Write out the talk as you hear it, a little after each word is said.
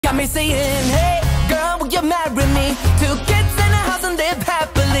got me saying, hey, girl, will you marry me? 2 kids in a house and live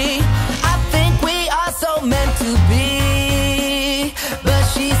happily. I think we are so meant to be. But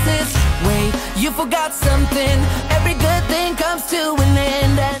she says, wait, you forgot something. Every good thing comes to an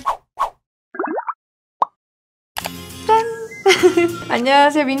end.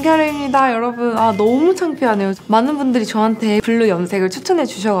 안녕하세요, 민카롱입니다. 여러분, 너무 창피하네요. 많은 분들이 저한테 블루 염색을 추천해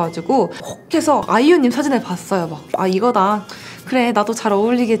주셔가지고 혹해서 아이유님 사진을 봤어요. 이거다. 그래, 나도 잘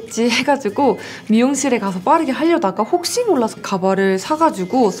어울리겠지 해가지고 미용실에 가서 빠르게 하려다가 혹시 몰라서 가발을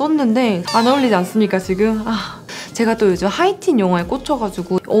사가지고 썼는데 안 어울리지 않습니까, 지금? 제가 또 요즘 하이틴 영화에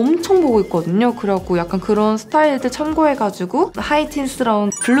꽂혀가지고 엄청 보고 있거든요. 그래갖고 약간 그런 스타일들 참고해가지고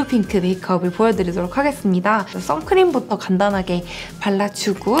하이틴스러운 블루핑크 메이크업을 보여드리도록 하겠습니다. 선크림부터 간단하게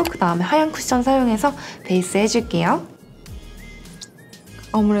발라주고 그 다음에 하얀 쿠션 사용해서 베이스 해줄게요.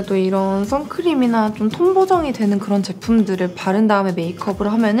 아무래도 이런 선크림이나 좀 톤 보정이 되는 그런 제품들을 바른 다음에 메이크업을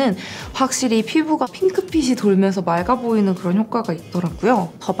하면은 확실히 피부가 핑크빛이 돌면서 맑아 보이는 그런 효과가 있더라고요.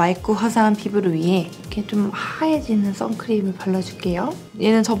 더 맑고 화사한 피부를 위해 이렇게 좀 하얘지는 선크림을 발라줄게요.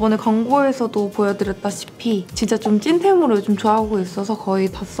 얘는 저번에 광고에서도 보여드렸다시피 진짜 좀 찐템으로 요즘 좋아하고 있어서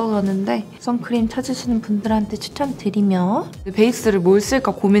거의 다 써가는데 선크림 찾으시는 분들한테 추천드리며 베이스를 뭘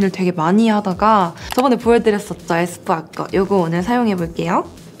쓸까 고민을 되게 많이 하다가 저번에 보여드렸었죠, 에스쁘아 거. 이거 오늘 사용해볼게요.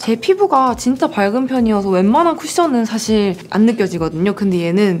 제 피부가 진짜 밝은 편이어서 웬만한 쿠션은 사실 안 느껴지거든요. 근데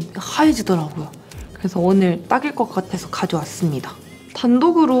얘는 하얘지더라고요. 그래서 오늘 딱일 것 같아서 가져왔습니다.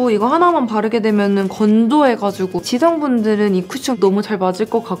 단독으로 이거 하나만 바르게 되면 건조해가지고 지성분들은 이 쿠션 너무 잘 맞을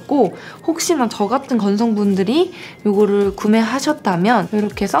것 같고 혹시나 저 같은 건성분들이 이거를 구매하셨다면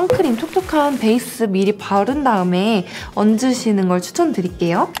이렇게 선크림 촉촉한 베이스 미리 바른 다음에 얹으시는 걸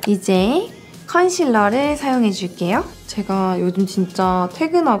추천드릴게요. 이제 컨실러를 사용해줄게요. 제가 요즘 진짜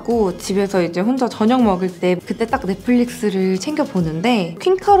퇴근하고 집에서 이제 혼자 저녁 먹을 때 그때 딱 넷플릭스를 챙겨보는데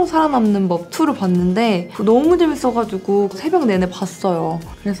퀸카로 살아남는 법 2를 봤는데 너무 재밌어가지고 새벽 내내 봤어요.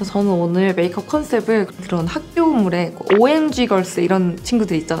 그래서 저는 오늘 메이크업 컨셉을 그런 학교물에 OMG걸스 이런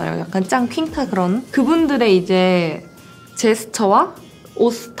친구들 있잖아요. 약간 짱 퀸카 그런 그분들의 이제 제스처와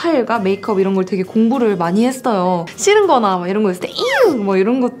옷 스타일과 메이크업 이런 걸 되게 공부를 많이 했어요. 싫은 거나 막 이런 거 있을 때 이응! 뭐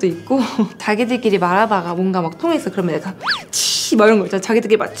이런 것도 있고 자기들끼리 말하다가 뭔가 막 통했어. 그러면 약간 치! 막 이런 거 있잖아.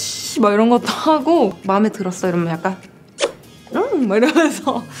 자기들끼리 막 치! 막 이런 것도 하고 마음에 들었어 이러면 약간 막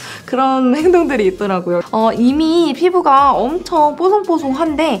이러면서 그런 행동들이 있더라고요. 이미 피부가 엄청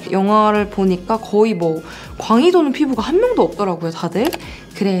뽀송뽀송한데 영화를 보니까 거의 뭐 광이 도는 피부가 한 명도 없더라고요, 다들.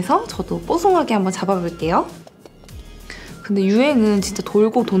 그래서 저도 뽀송하게 한번 잡아볼게요. 근데 유행은 진짜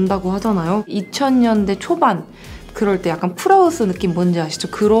돌고 돈다고 하잖아요. 2000년대 초반 그럴 때 약간 풀하우스 느낌 뭔지 아시죠?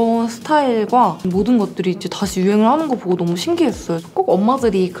 그런 스타일과 모든 것들이 이제 다시 유행을 하는 거 보고 너무 신기했어요. 꼭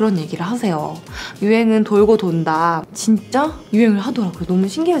엄마들이 그런 얘기를 하세요. 유행은 돌고 돈다. 진짜 유행을 하더라고요. 너무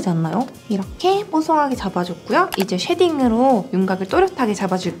신기하지 않나요? 이렇게 뽀송하게 잡아줬고요. 이제 쉐딩으로 윤곽을 또렷하게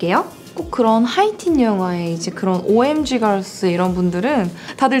잡아줄게요. 꼭 그런 하이틴 영화에 이제 그런 OMG걸스 이런 분들은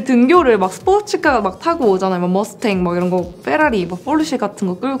다들 등교를 막 스포츠카 막 타고 오잖아요. 막 머스탱 막 이런 거 페라리 막 포르쉐 같은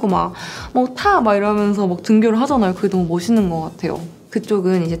거 끌고 막 이러면서 막 등교를 하잖아요. 그게 너무 멋있는 것 같아요.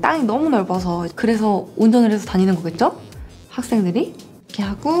 그쪽은 이제 땅이 너무 넓어서 그래서 운전을 해서 다니는 거겠죠? 학생들이? 이렇게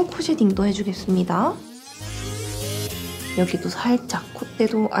하고 코 쉐딩도 해주겠습니다. 여기도 살짝,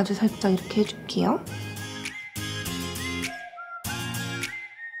 콧대도 아주 살짝 이렇게 해줄게요.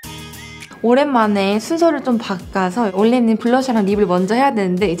 오랜만에 순서를 좀 바꿔서 원래 있는 블러셔랑 립을 먼저 해야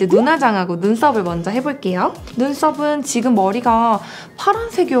되는데 이제 눈화장하고 눈썹을 먼저 해볼게요. 눈썹은 지금 머리가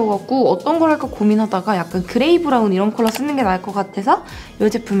파란색이어갖고 어떤 걸 할까 고민하다가 약간 그레이 브라운 이런 컬러 쓰는 게 나을 것 같아서 이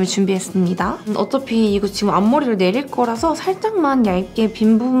제품을 준비했습니다. 어차피 이거 지금 앞머리를 내릴 거라서 살짝만 얇게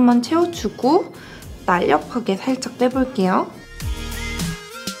빈 부분만 채워주고 날렵하게 살짝 빼볼게요.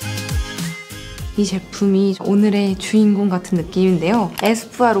 이 제품이 오늘의 주인공 같은 느낌인데요.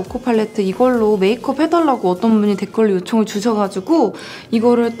 에스쁘아 로코 팔레트 이걸로 메이크업 해달라고 어떤 분이 댓글로 요청을 주셔가지고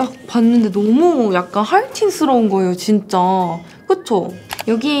이거를 딱 봤는데 너무 약간 하이틴스러운 거예요, 진짜. 그쵸?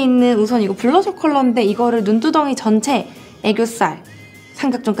 여기에 있는 우선 이거 블러셔 컬러인데 이거를 눈두덩이 전체 애교살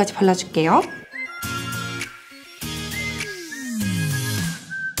삼각존까지 발라줄게요.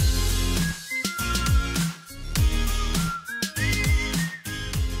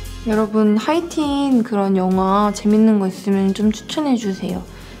 여러분 하이틴 그런 영화 재밌는 거 있으면 좀 추천해주세요.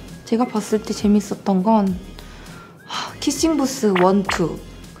 제가 봤을 때 재밌었던 건 키싱부스 1, 2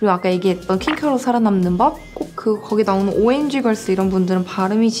 그리고 아까 얘기했던 퀸카로 살아남는 법 꼭 거기 나오는 OMG걸스 이런 분들은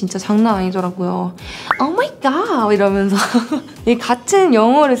발음이 진짜 장난 아니더라고요. Oh my god 이러면서 같은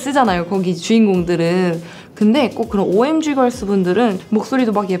영어를 쓰잖아요, 거기 주인공들은. 근데 꼭 그런 OMG걸스 분들은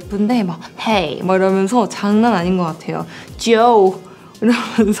목소리도 막 예쁜데 막 Hey 막 이러면서 장난 아닌 것 같아요. Joe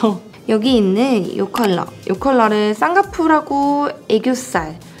이러면서 여기 있는 이 컬러를 쌍꺼풀하고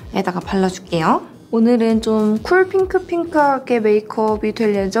애교살에다가 발라줄게요. 오늘은 좀 쿨 핑크하게 메이크업이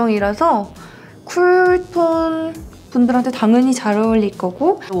될 예정이라서 쿨톤 분들한테 당연히 잘 어울릴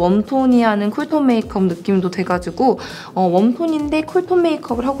거고 웜톤이 하는 쿨톤 메이크업 느낌도 돼가지고 웜톤인데 쿨톤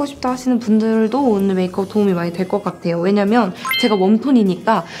메이크업을 하고 싶다 하시는 분들도 오늘 메이크업 도움이 많이 될 것 같아요. 왜냐면 제가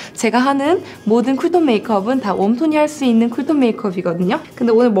웜톤이니까 제가 하는 모든 쿨톤 메이크업은 다 웜톤이 할 수 있는 쿨톤 메이크업이거든요.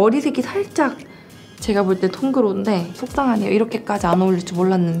 근데 오늘 머리색이 살짝 제가 볼 때 통그러운데 속상하네요. 이렇게까지 안 어울릴 줄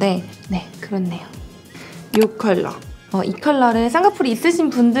몰랐는데 네, 그렇네요. 이 컬러. 이 컬러를 쌍꺼풀이 있으신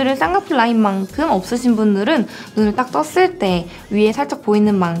분들은 쌍꺼풀 라인만큼, 없으신 분들은 눈을 딱 떴을 때 위에 살짝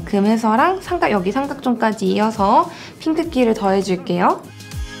보이는 만큼 해서랑 여기 삼각존까지 이어서 핑크기를 더해줄게요.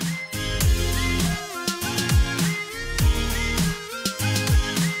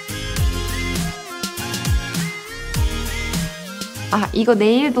 이거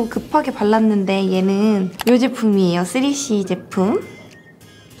내일도 급하게 발랐는데 얘는 이 제품이에요. 3C 제품.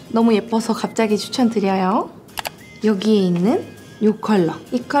 너무 예뻐서 갑자기 추천드려요. 여기에 있는 이 컬러.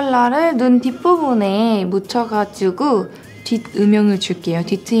 이 컬러를 눈 뒷부분에 묻혀가지고 뒷음영을 줄게요.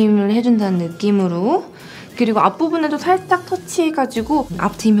 뒷트임을 해준다는 느낌으로. 그리고 앞부분에도 살짝 터치해가지고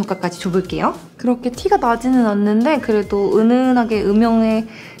앞트임 효과까지 줘볼게요. 그렇게 티가 나지는 않는데 그래도 은은하게 음영의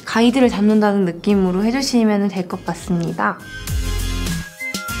가이드를 잡는다는 느낌으로 해주시면 될 것 같습니다.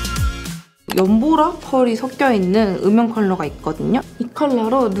 연보라 펄이 섞여있는 음영 컬러가 있거든요. 이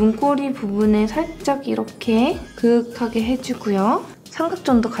컬러로 눈꼬리 부분에 살짝 이렇게 그윽하게 해주고요.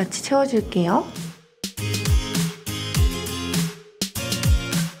 삼각존도 같이 채워줄게요.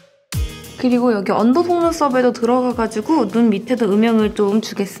 그리고 여기 언더 속눈썹에도 들어가가지고 눈 밑에도 음영을 좀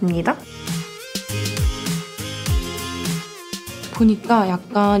주겠습니다. 보니까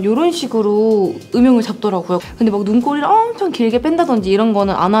약간 이런 식으로 음영을 잡더라고요. 근데 막 눈꼬리를 엄청 길게 뺀다든지 이런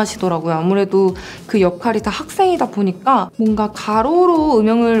거는 안 하시더라고요. 아무래도 그 역할이 다 학생이다 보니까 뭔가 가로로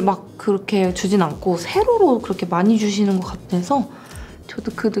음영을 막 그렇게 주진 않고 세로로 그렇게 많이 주시는 것 같아서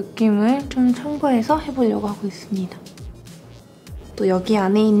저도 그 느낌을 좀 참고해서 해보려고 하고 있습니다. 또 여기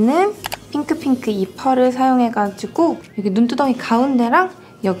안에 있는 핑크 이 펄을 사용해가지고 여기 눈두덩이 가운데랑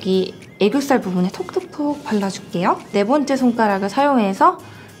여기 애교살 부분에 톡톡톡 발라줄게요. 네 번째 손가락을 사용해서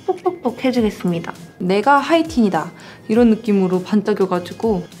톡톡톡 해주겠습니다. 내가 하이틴이다 이런 느낌으로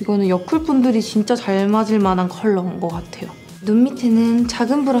반짝여가지고 이거는 여쿨분들이 진짜 잘 맞을 만한 컬러인 것 같아요. 눈 밑에는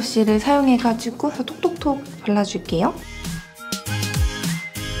작은 브러쉬를 사용해가지고 톡톡톡 발라줄게요.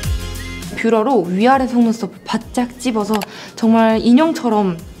 뷰러로 위아래 속눈썹을 바짝 찝어서 정말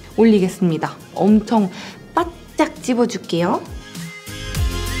인형처럼 올리겠습니다. 엄청 바짝 찝어줄게요.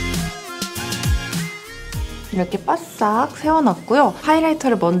 이렇게 바싹 세워놨고요.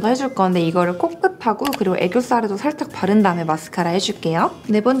 하이라이터를 먼저 해줄 건데 이거를 코끝하고 그리고 애교살에도 살짝 바른 다음에 마스카라 해줄게요.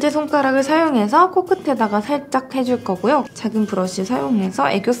 네 번째 손가락을 사용해서 코끝에다가 살짝 해줄 거고요. 작은 브러쉬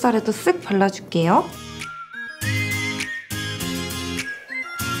사용해서 애교살에도 쓱 발라줄게요.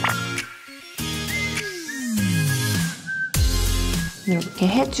 이렇게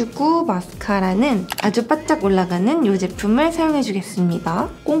해주고 마스카라는 아주 바짝 올라가는 이 제품을 사용해주겠습니다.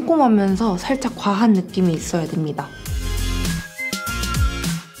 꼼꼼하면서 살짝 과한 느낌이 있어야 됩니다.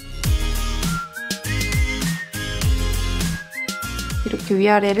 이렇게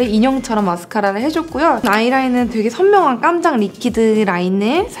위아래를 인형처럼 마스카라를 해줬고요. 아이라인은 되게 선명한 깜짝 리퀴드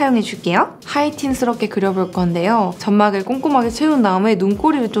라인을 사용해줄게요. 하이틴스럽게 그려볼 건데요. 점막을 꼼꼼하게 채운 다음에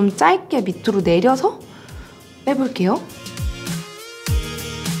눈꼬리를 좀 짧게 밑으로 내려서 빼볼게요.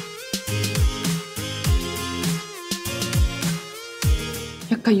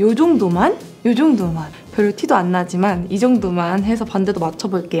 약간 요 정도만? 별로 티도 안 나지만 이 정도만 해서 반대도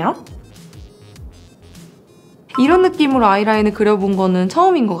맞춰볼게요. 이런 느낌으로 아이라인을 그려본 거는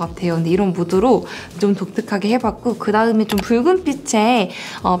처음인 것 같아요. 근데 이런 무드로 좀 독특하게 해봤고 그 다음에 좀 붉은 빛의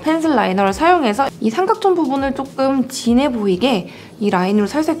펜슬 라이너를 사용해서 이 삼각존 부분을 조금 진해 보이게 이 라인으로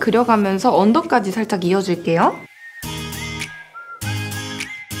살살 그려가면서 언더까지 살짝 이어줄게요.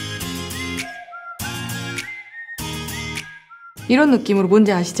 이런 느낌으로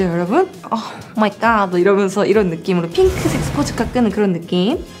뭔지 아시죠, 여러분? 오 마이 갓 이러면서 이런 느낌으로 핑크색 스포츠카 끄는 그런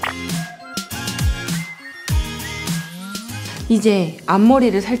느낌. 이제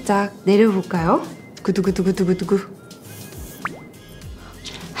앞머리를 살짝 내려볼까요? 두구두구두구두구두구.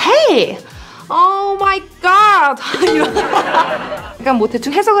 헤이! 오 마이 갓! 약간 뭐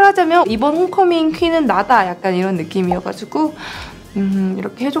대충 해석을 하자면 이번 홈커밍 퀸은 나다 약간 이런 느낌이어가지고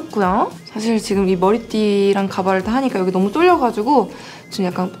이렇게 해줬고요. 사실 지금 이 머리띠랑 가발을 다 하니까 여기 너무 쫄려가지고 지금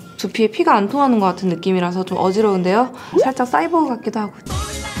약간 두피에 피가 안 통하는 것 같은 느낌이라서 좀 어지러운데요. 살짝 사이보그 같기도 하고.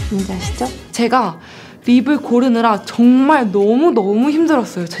 뭔지 아시죠? 제가 립을 고르느라 정말 너무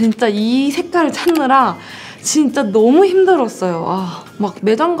힘들었어요. 진짜 이 색깔을 찾느라 진짜 너무 힘들었어요. 막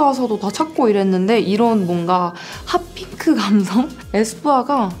매장 가서도 다 찾고 이랬는데 이런 뭔가 핫핑크 감성?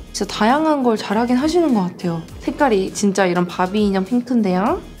 에스쁘아가 진짜 다양한 걸 잘하긴 하시는 것 같아요. 색깔이 진짜 이런 바비 인형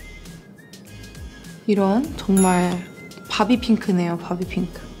핑크인데요. 이런 정말 바비 핑크네요. 바비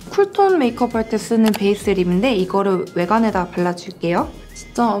핑크. 쿨톤 메이크업 할 때 쓰는 베이스 립인데 이거를 외관에다 발라줄게요.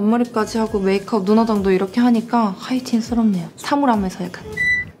 진짜 앞머리까지 하고 메이크업 눈 화장도 이렇게 하니까 하이틴스럽네요. 사물함에서 약간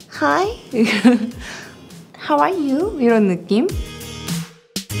Hi? How are you? 이런 느낌?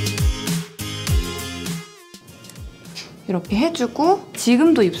 이렇게 해주고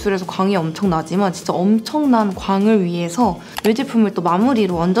지금도 입술에서 광이 엄청 나지만 진짜 엄청난 광을 위해서 이 제품을 또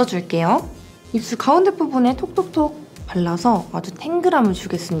마무리로 얹어줄게요. 입술 가운데 부분에 톡톡톡 발라서 아주 탱글함을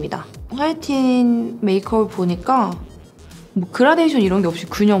주겠습니다. 하이틴 메이크업을 보니까 뭐 그라데이션 이런 게 없이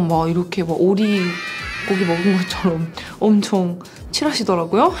그냥 막 이렇게 막 오리 고기 먹은 것처럼 엄청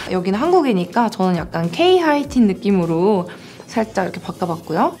칠하시더라고요. 여기는 한국이니까 저는 약간 K-하이틴 느낌으로 살짝 이렇게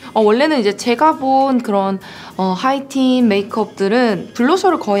바꿔봤고요. 원래는 이제 제가 본 그런 하이틴 메이크업들은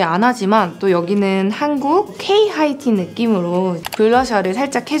블러셔를 거의 안 하지만 또 여기는 한국 K-하이틴 느낌으로 블러셔를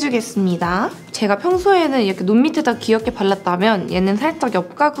살짝 해주겠습니다. 제가 평소에는 이렇게 눈 밑에다 귀엽게 발랐다면 얘는 살짝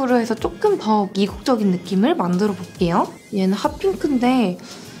옆각으로 해서 조금 더 이국적인 느낌을 만들어 볼게요. 얘는 핫핑크인데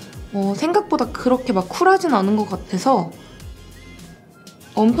생각보다 그렇게 막 쿨하진 않은 것 같아서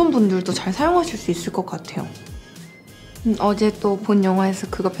웜톤 분들도 잘 사용하실 수 있을 것 같아요. 어제 또 본 영화에서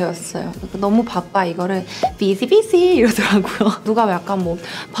그거 배웠어요. 너무 바빠 이거를 비시비시 이러더라고요. 누가 약간 뭐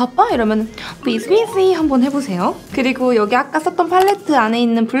바빠 이러면 비시비시 한번 해보세요. 그리고 여기 아까 썼던 팔레트 안에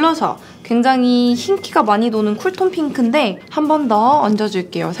있는 블러셔 굉장히 흰기가 많이 도는 쿨톤 핑크인데 한 번 더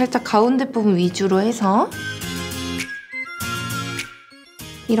얹어줄게요. 살짝 가운데 부분 위주로 해서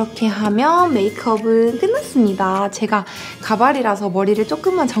이렇게 하면 메이크업은 끝났습니다. 제가 가발이라서 머리를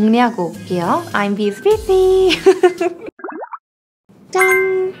조금만 정리하고 올게요. I'm busy.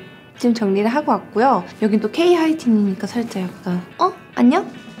 짠! 지금 정리를 하고 왔고요. 여긴 또 K-하이틴이니까 살짝 약간 안녕?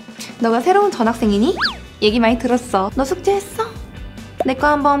 너가 새로운 전학생이니? 얘기 많이 들었어. 너 숙제했어? 내 거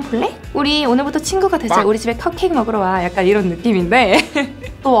한번 볼래? 우리 오늘부터 친구가 되자. 우리 집에 컵케이크 먹으러 와. 약간 이런 느낌인데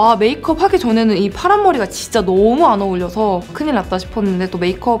또 메이크업 하기 전에는 이 파란 머리가 진짜 너무 안 어울려서 큰일 났다 싶었는데 또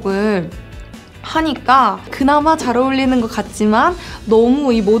메이크업을 하니까 그나마 잘 어울리는 것 같지만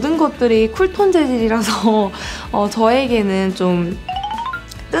너무 이 모든 것들이 쿨톤 재질이라서 저에게는 좀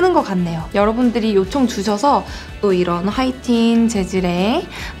뜨는 것 같네요. 여러분들이 요청 주셔서 또 이런 하이틴 재질의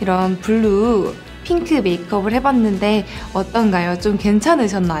이런 블루 핑크 메이크업을 해봤는데 어떤가요? 좀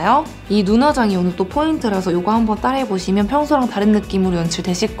괜찮으셨나요? 이 눈 화장이 오늘 또 포인트라서 이거 한번 따라해보시면 평소랑 다른 느낌으로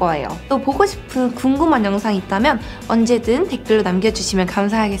연출되실 거예요. 또 보고 싶은 궁금한 영상 있다면 언제든 댓글로 남겨주시면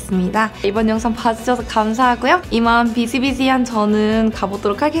감사하겠습니다. 이번 영상 봐주셔서 감사하고요. 이만 비시비시한 저는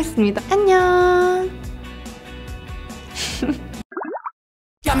가보도록 하겠습니다. 안녕!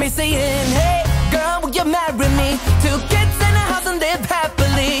 Got me saying, hey, girl, will you marry me? Two kids in a house and live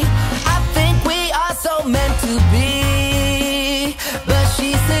happily. I think we are so meant to be. But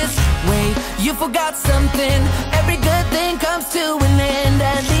she says, wait, you forgot something. Every good thing comes to an end.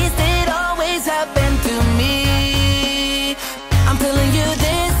 At least it always happened to me. I'm telling you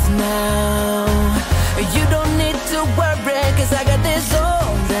this now. You don't need to worry, cause I got this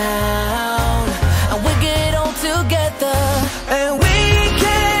all down. And we get on together. And we